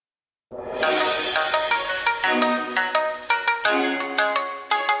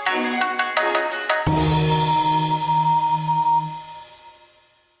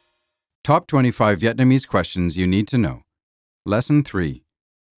Top 25 Vietnamese questions you need to know. Lesson 3.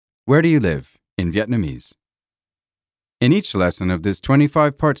 Where do you live in Vietnamese? In each lesson of this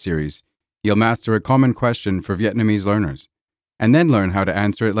 25-part series, you'll master a common question for Vietnamese learners, and then learn how to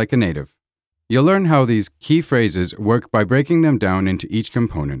answer it like a native. You'll learn how these key phrases work by breaking them down into each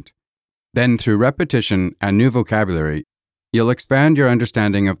component. Then, through repetition and new vocabulary, you'll expand your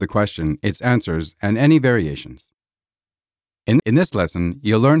understanding of the question, its answers, and any variations. In this lesson,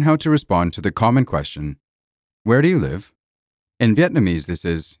 you'll learn how to respond to the common question, where do you live? In Vietnamese, this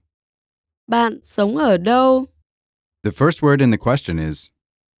is Bạn sống ở đâu? the first word in the question is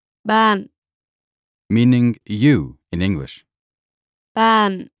Bạn, meaning you in English.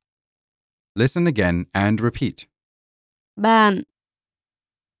 bạn, Listen again and repeat. bạn.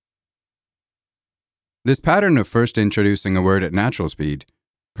 This pattern of first introducing a word at natural speed,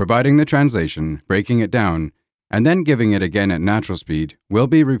 providing the translation, breaking it down, and then giving it again at natural speed will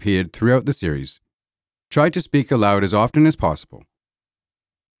be repeated throughout the series. Try to speak aloud as often as possible.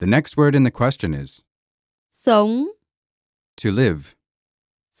 The next word in the question is Sống, to live.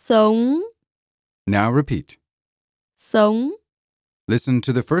 sống, Now repeat. sống. Listen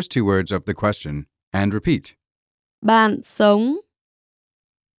to the first two words of the question and repeat. Bạn sống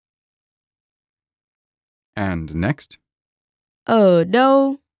And next, ở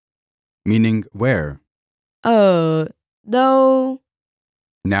đâu? meaning where. Ở đâu?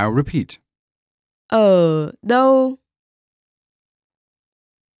 Now repeat. Ở đâu?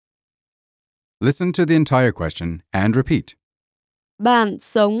 Listen to the entire question and repeat. Bạn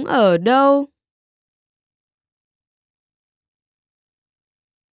sống ở đâu?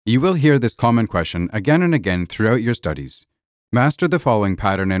 You will hear this common question again and again throughout your studies. Master the following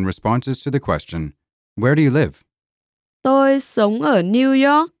pattern and responses to the question, where do you live? Tôi sống ở New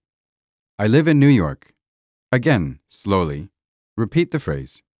York. I live in New York. Again, slowly. Repeat the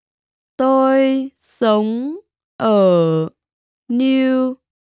phrase. Tôi sống ở New.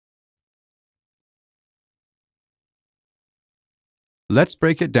 Let's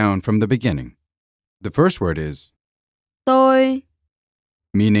break it down from the beginning. The first word is Tôi,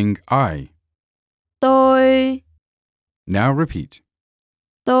 meaning I. tôi, Now repeat.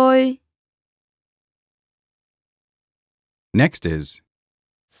 tôi. Next is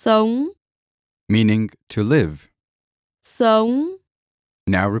Sống, meaning to live. sống,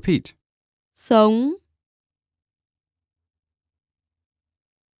 Now repeat. sống.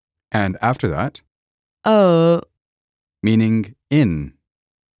 And after that, Ở, meaning in.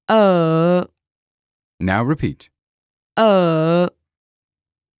 ở, Now repeat. ở.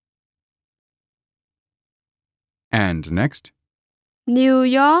 And next, New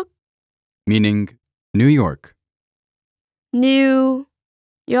York, meaning New York. New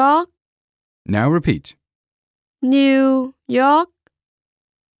York, Now repeat. New York.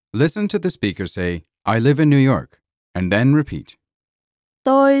 Listen to the speaker say, I live in New York, and then repeat.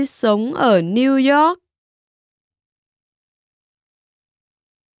 Tôi sống ở New York.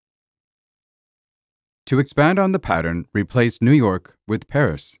 To expand on the pattern, replace New York with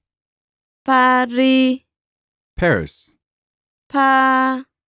Paris. Paris, Paris. Paris,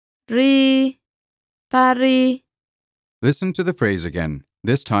 Paris. Listen to the phrase again,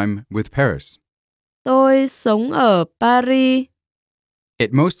 this time with Paris. Tôi sống ở Paris.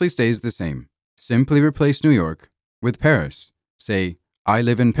 It mostly stays the same. Simply replace New York with Paris. Say, I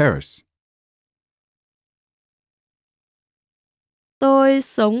live in Paris. Tôi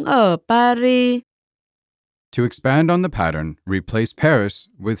sống ở Paris. To expand on the pattern, replace Paris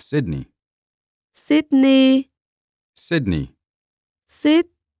with Sydney. Sydney, Sydney.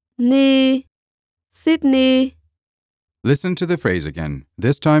 Sydney, Sydney. Listen to the phrase again,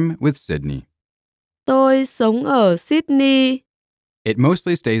 this time with Sydney. Tôi sống ở Sydney. It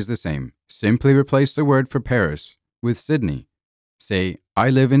mostly stays the same. Simply replace the word for Paris with Sydney. Say, I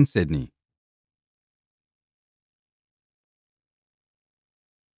live in Sydney.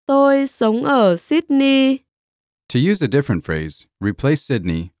 Tôi sống ở Sydney. To use a different phrase, replace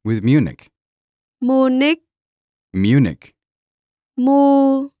Sydney with Munich. Munich, Munich.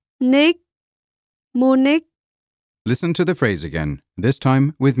 Munich, Munich. Listen to the phrase again, this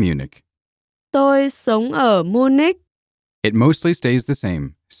time with Munich. Tôi sống ở Munich. It mostly stays the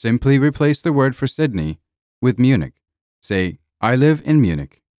same. Simply replace the word for Sydney with Munich. Say, I live in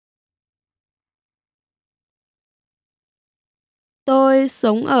Munich. Tôi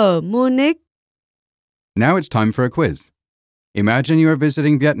sống ở Munich. Now it's time for a quiz. Imagine you are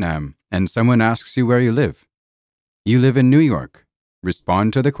visiting Vietnam and someone asks you where you live. You live in New York.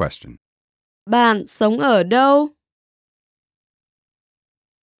 Respond to the question. Bạn sống ở đâu?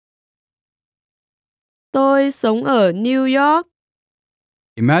 Tôi sống ở New York.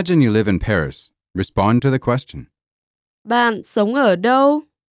 Imagine you live in Paris. Respond to the question. Bạn sống ở đâu?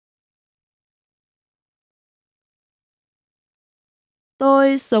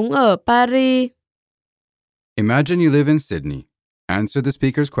 Tôi sống ở Paris. Imagine you live in Sydney. Answer the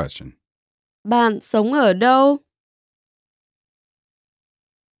speaker's question. Bạn sống ở đâu?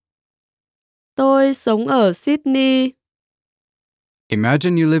 Tôi sống ở Sydney.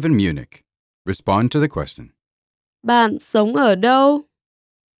 Imagine you live in Munich. Respond to the question. Bạn sống ở đâu?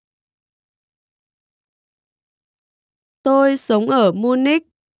 Tôi sống ở Munich.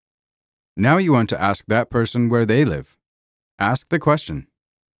 Now you want to ask that person where they live. Ask the question.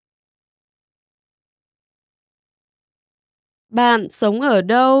 Bạn sống ở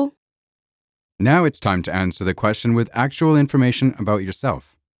đâu? Now it's time to answer the question with actual information about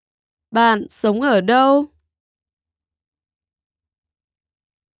yourself. Bạn sống ở đâu?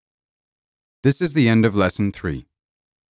 This is the end of lesson 3.